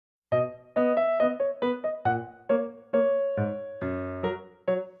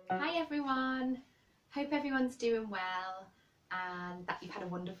everyone's doing well and that you've had a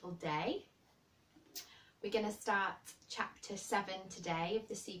wonderful day. We're going to start chapter 7 today of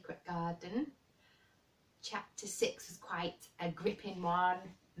The Secret Garden. Chapter 6 was quite a gripping one.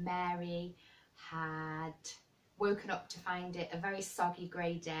 Mary had woken up to find it a very soggy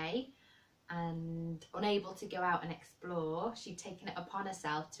grey day, and unable to go out and explore, she'd taken it upon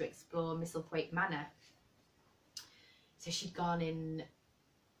herself to explore Misselthwaite Manor. So she'd gone in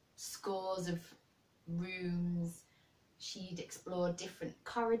scores of rooms, she'd explored different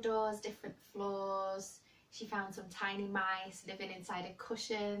corridors, different floors, she found some tiny mice living inside a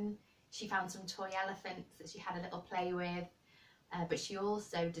cushion, she found some toy elephants that she had a little play with, but she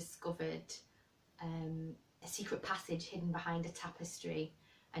also discovered a secret passage hidden behind a tapestry,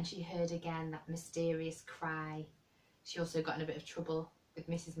 and she heard again that mysterious cry. She also got in a bit of trouble with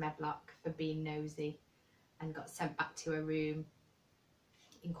Mrs. Medlock for being nosy and got sent back to her room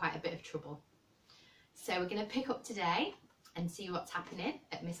in quite a bit of trouble. So we're going to pick up today and see what's happening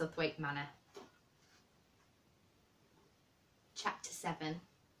at Misselthwaite Manor. Chapter 7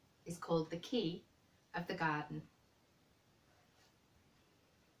 is called The Key of the Garden.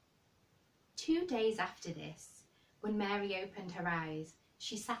 2 days after this, when Mary opened her eyes,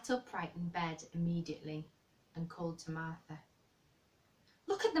 she sat upright in bed immediately and called to Martha.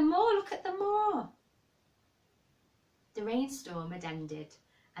 "Look at the moor, look at the moor!" The rainstorm had ended,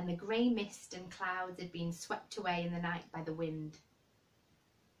 and the grey mist and clouds had been swept away in the night by the wind.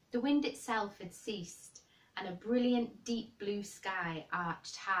 The wind itself had ceased, and a brilliant deep blue sky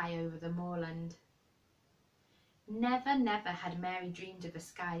arched high over the moorland. Never, never had Mary dreamed of a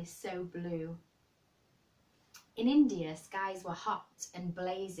sky so blue. In India, skies were hot and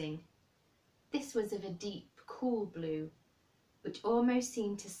blazing. This was of a deep, cool blue, which almost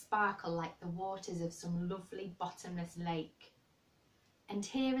seemed to sparkle like the waters of some lovely bottomless lake. And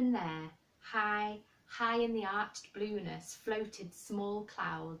here and there, high, high in the arched blueness, floated small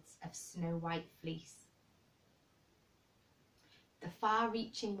clouds of snow-white fleece. The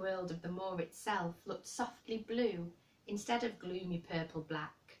far-reaching world of the moor itself looked softly blue instead of gloomy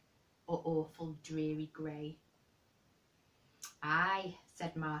purple-black or awful dreary grey. "Aye,"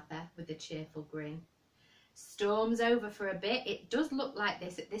 said Martha with a cheerful grin. "Storm's over for a bit. It does look like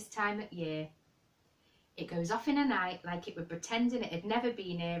this at this time of year. It goes off in a night like it were pretending it had never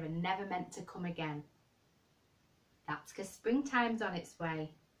been here and never meant to come again. That's 'cause springtime's on its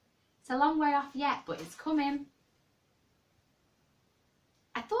way. It's a long way off yet, but it's coming."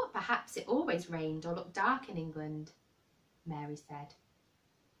 "I thought perhaps it always rained or looked dark in England," Mary said.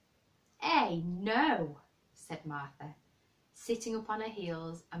 "Eh, no," said Martha, sitting up on her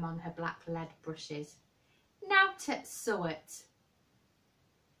heels among her black lead brushes. "Nowt at suet."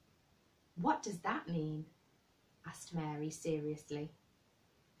 "What does that mean?" asked Mary seriously.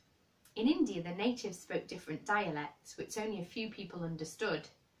 In India, the natives spoke different dialects, which only a few people understood,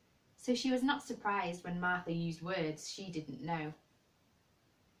 so she was not surprised when Martha used words she didn't know.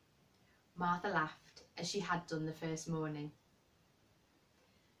 Martha laughed, as she had done the first morning.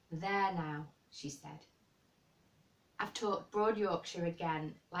 "There now," she said. "I've talked broad Yorkshire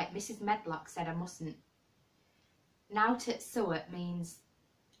again, like Mrs. Medlock said I mustn't. Nowt at suet means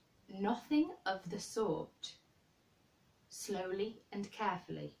nothing of the sort, slowly and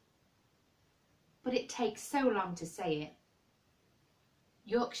carefully. But it takes so long to say it.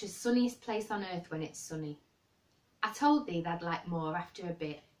 Yorkshire's sunniest place on earth when it's sunny. I told thee tha'd like more after a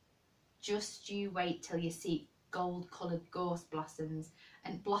bit. Just you wait till you see gold-coloured gorse blossoms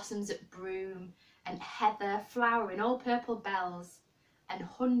and blossoms at broom and heather flowering all purple bells and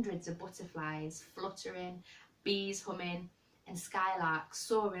hundreds of butterflies fluttering, bees humming and skylarks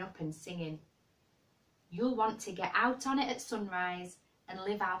soaring up and singing. You'll want to get out on it at sunrise and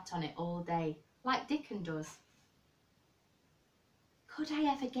live out on it all day, like Dickon does." "Could I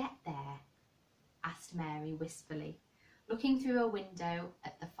ever get there?" asked Mary wistfully, looking through her window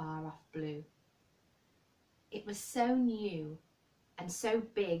at the far-off blue. It was so new and so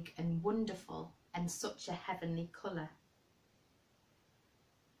big and wonderful and such a heavenly colour.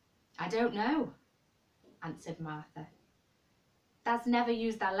 "I don't know," answered Martha. "Thou's never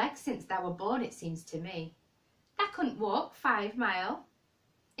used thy legs since thou were born, it seems to me. Thou couldn't walk 5 mile.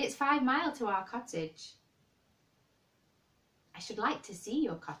 It's 5 mile to our cottage." "I should like to see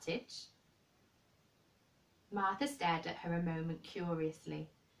your cottage." Martha stared at her a moment curiously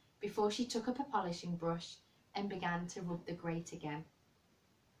before she took up a polishing brush and began to rub the grate again.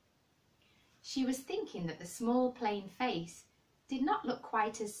 She was thinking that the small plain face did not look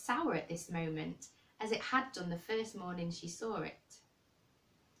quite as sour at this moment as it had done the first morning she saw it.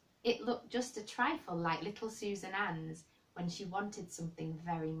 It looked just a trifle like little Susan Ann's when she wanted something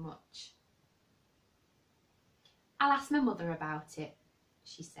very much. I'll ask my mother about it,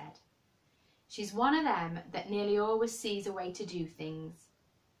 she said. She's one of them that nearly always sees a way to do things.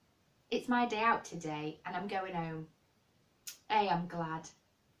 It's my day out today and I'm going home. I'm glad.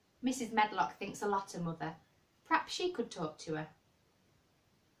 Mrs. Medlock thinks a lot of mother. Perhaps she could talk to her.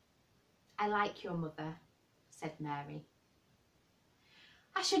 I like your mother, said Mary.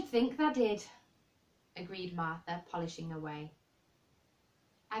 I should think tha did, agreed Martha, polishing away.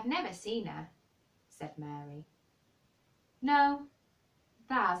 I've never seen her, said Mary. No,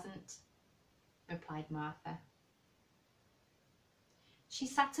 tha hasn't, replied Martha. She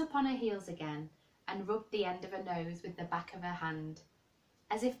sat up on her heels again and rubbed the end of her nose with the back of her hand,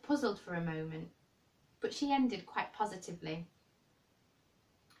 as if puzzled for a moment, but she ended quite positively.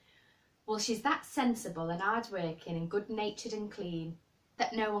 Well, she's that sensible and hard-working and good-natured and clean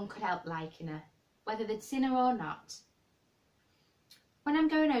that no one could help liking her, whether they'd seen her or not. When I'm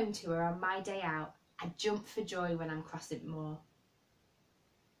going home to her on my day out, I jump for joy when I'm crossing Moor.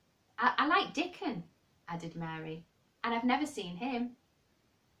 I like Dickon, added Mary, and I've never seen him.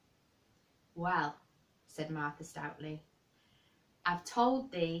 Well, said Martha stoutly, I've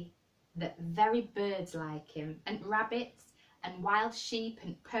told thee that very birds like him, and rabbits, and wild sheep,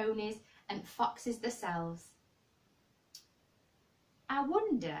 and ponies, and foxes themselves. I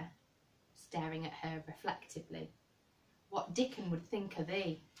wonder, staring at her reflectively, what Dickon would think of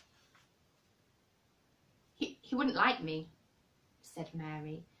thee. He wouldn't like me, said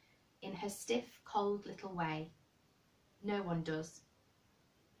Mary, in her stiff, cold little way. No one does.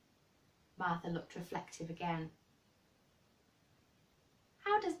 Martha looked reflective again.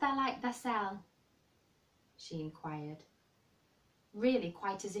 How does thou like thysel? She inquired, really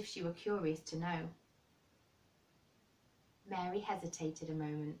quite as if she were curious to know. Mary hesitated a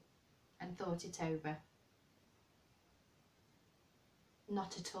moment and thought it over.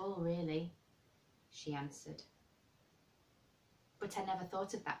 Not at all, really, she answered. But I never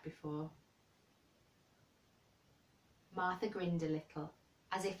thought of that before. Martha grinned a little,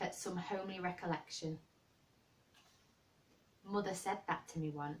 as if at some homely recollection. Mother said that to me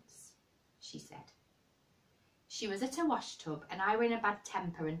once, she said. She was at a wash tub and I were in a bad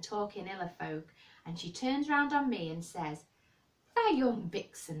temper and talking ill of folk, and she turns round on me and says, "Thou young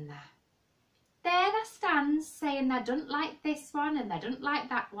vixen, thou. There thou stands saying thou don't like this one and thou don't like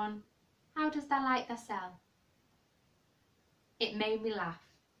that one. How does thou like thysel?" It made me laugh,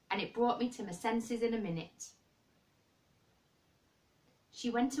 and it brought me to my senses in a minute.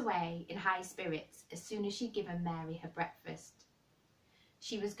 She went away in high spirits as soon as she'd given Mary her breakfast.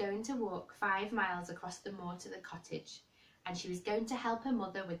 She was going to walk 5 miles across the moor to the cottage, and she was going to help her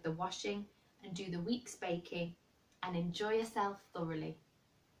mother with the washing and do the week's baking and enjoy herself thoroughly.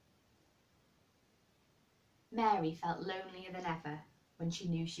 Mary felt lonelier than ever when she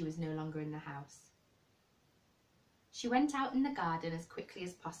knew she was no longer in the house. She went out in the garden as quickly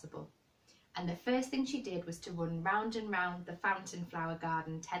as possible, and the first thing she did was to run round and round the fountain flower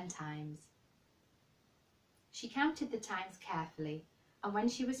garden 10 times. She counted the times carefully, and when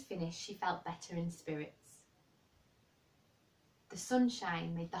she was finished she felt better in spirits. The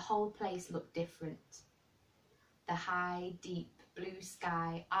sunshine made the whole place look different. The high, deep blue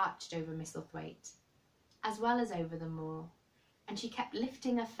sky arched over Misselthwaite, as well as over the moor, and she kept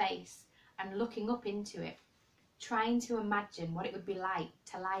lifting her face and looking up into it, trying to imagine what it would be like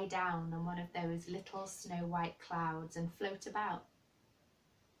to lie down on one of those little snow-white clouds and float about.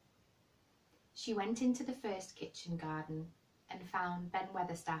 She went into the first kitchen garden and found Ben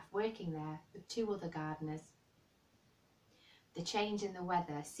Weatherstaff working there with 2 other gardeners. The change in the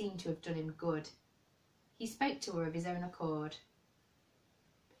weather seemed to have done him good. He spoke to her of his own accord.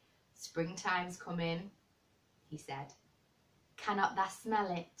 "Springtime's come in," he said. "Cannot thou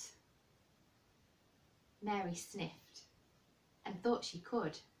smell it?" Mary sniffed and thought she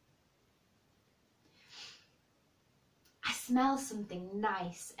could. "I smell something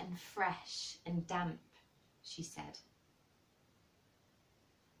nice and fresh and damp," she said.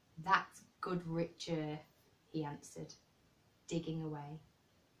 "That's good rich earth," he answered, digging away.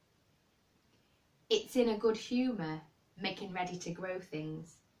 "It's in a good humour, making ready to grow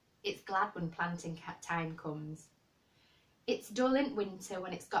things. It's glad when planting time comes. It's dull in winter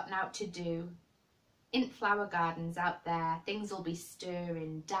when it's got nowt to do. In flower gardens out there, things'll be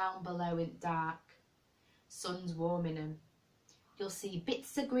stirring down below in dark. Sun's warming 'em. You'll see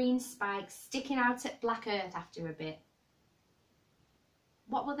bits of green spikes sticking out at black earth after a bit."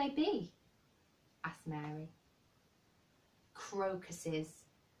 "What will they be?" asked Mary. "Crocuses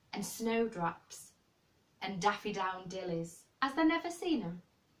and snowdrops and daffydowndillies. Has thou never seen 'em?"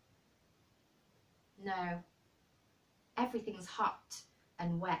 "No. Everything's hot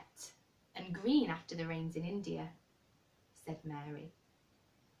and wet and green after the rains in India," said Mary.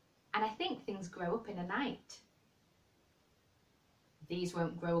 "And I think things grow up in a night." "These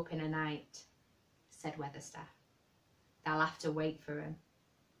won't grow up in a night," said Weatherstaff. "They'll have to wait for 'em.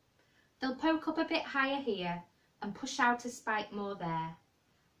 They'll poke up a bit higher here and push out a spike more there,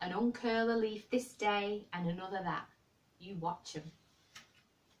 and uncurl a leaf this day and another that. You watch 'em."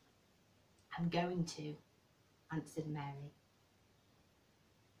 "I'm going to," answered Mary.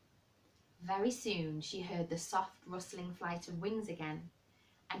 Very soon she heard the soft rustling flight of wings again,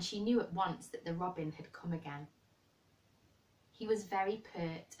 and she knew at once that the robin had come again. He was very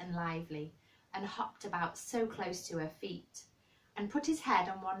pert and lively, and hopped about so close to her feet, and put his head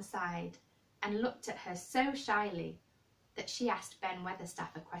on one side, and looked at her so shyly that she asked Ben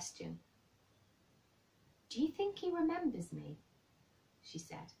Weatherstaff a question. "Do you think he remembers me?" she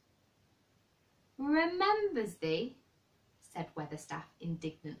said. "Remembers thee?" said Weatherstaff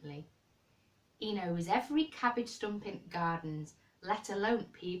indignantly. "He knows every cabbage stump in gardens, let alone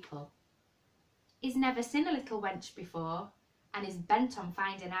people. He's never seen a little wench before, and is bent on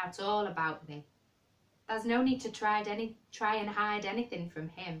finding out all about thee. There's no need to try and hide anything from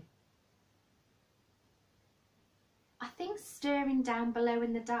him." "Are things stirring down below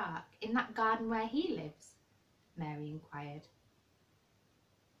in the dark, in that garden where he lives?" Mary inquired.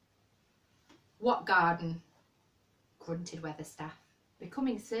 "What garden?" grunted Weatherstaff,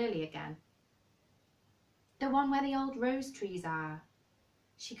 becoming surly again. "The one where the old rose trees are."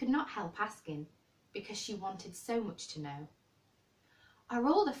 She could not help asking, because she wanted so much to know. "Are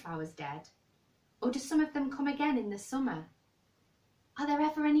all the flowers dead? Or do some of them come again in the summer? Are there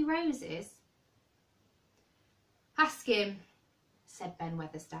ever any roses?" "Ask him," said Ben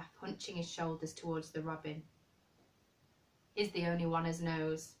Weatherstaff, hunching his shoulders towards the robin. "He's the only one as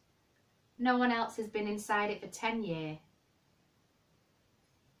knows. No one else has been inside it for 10 years.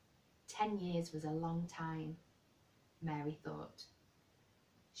 10 years was a long time, Mary thought.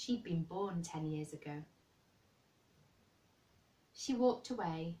 She'd been born 10 years ago. She walked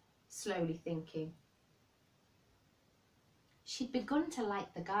away, slowly thinking. She'd begun to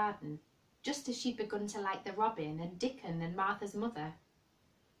like the garden, just as she'd begun to like the robin and Dickon and Martha's mother.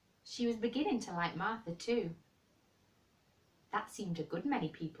 She was beginning to like Martha too. That seemed a good many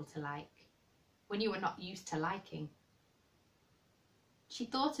people to like, when you were not used to liking. She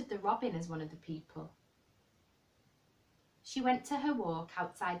thought of the robin as one of the people. She went to her walk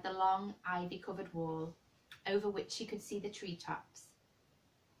outside the long, ivy-covered wall, over which she could see the treetops.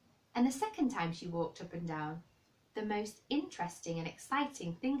 And the second time she walked up and down, the most interesting and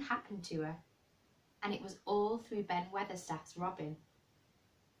exciting thing happened to her, and it was all through Ben Weatherstaff's robin.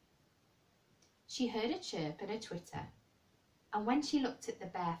 She heard a chirp and a twitter, and when she looked at the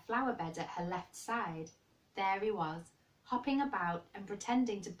bare flower bed at her left side, there he was, hopping about and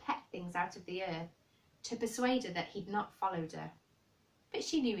pretending to peck things out of the earth to persuade her that he'd not followed her. But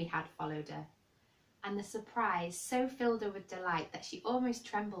she knew he had followed her, and the surprise so filled her with delight that she almost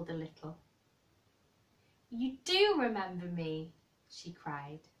trembled a little. "You do remember me," she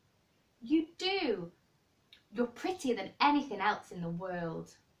cried. "You do! You're prettier than anything else in the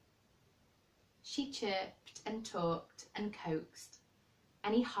world." She chirped and talked and coaxed,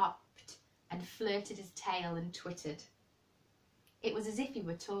 and he hopped and flirted his tail and twittered. It was as if he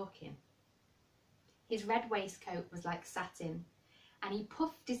were talking. His red waistcoat was like satin, and he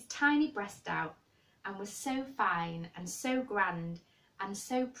puffed his tiny breast out and was so fine and so grand and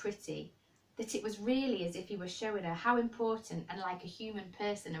so pretty that it was really as if he were showing her how important and like a human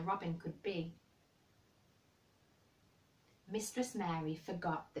person a robin could be. Mistress Mary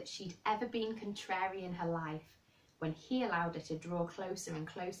forgot that she'd ever been contrary in her life when he allowed her to draw closer and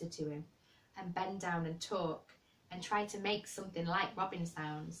closer to him and bend down and talk and try to make something like robin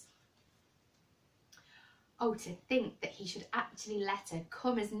sounds. Oh, to think that he should actually let her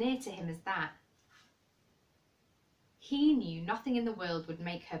come as near to him as that. He knew nothing in the world would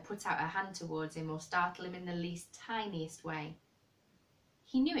make her put out her hand towards him or startle him in the least tiniest way.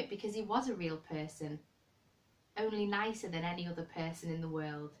 He knew it because he was a real person, only nicer than any other person in the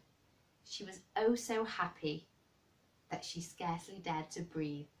world. She was oh so happy that she scarcely dared to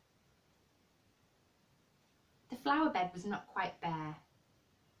breathe. The flower bed was not quite bare.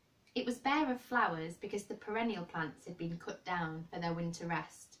 It was bare of flowers because the perennial plants had been cut down for their winter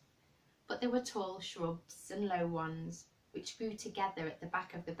rest, but there were tall shrubs and low ones which grew together at the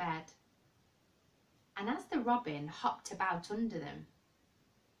back of the bed. And as the robin hopped about under them,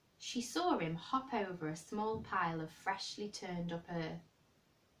 she saw him hop over a small pile of freshly turned up earth.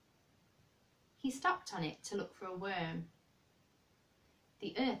 He stopped on it to look for a worm.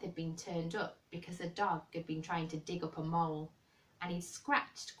 The earth had been turned up because a dog had been trying to dig up a mole, and he'd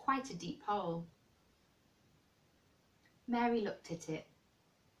scratched quite a deep hole. Mary looked at it,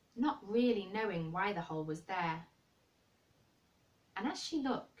 not really knowing why the hole was there. And as she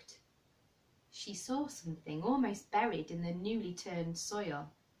looked, she saw something almost buried in the newly turned soil.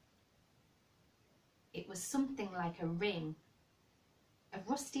 It was something like a ring of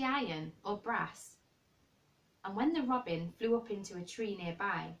rusty iron or brass, and when the robin flew up into a tree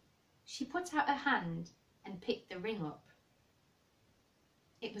nearby, she put out her hand and picked the ring up.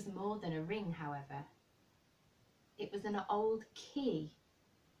 It was more than a ring, however. It was an old key,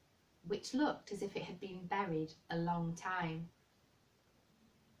 which looked as if it had been buried a long time.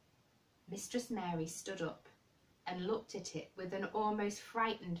 Mistress Mary stood up and looked at it with an almost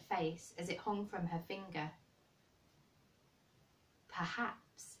frightened face as it hung from her finger.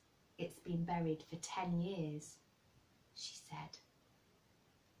 "Perhaps it's been buried for 10 years, she said.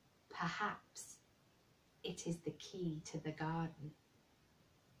 "Perhaps it is the key to the garden."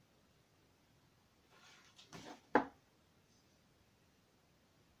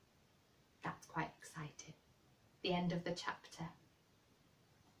 That's quite exciting. The end of the chapter.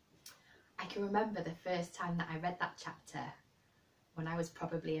 I can remember the first time that I read that chapter when I was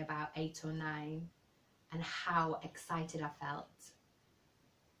probably about 8 or 9, and how excited I felt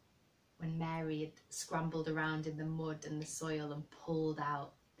when Mary had scrambled around in the mud and the soil and pulled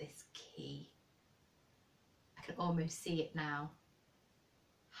out this key. I can almost see it now.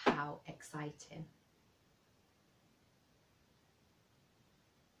 How exciting.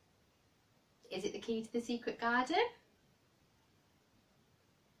 Is it the key to the secret garden?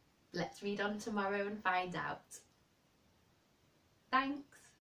 Let's read on tomorrow and find out. Thanks.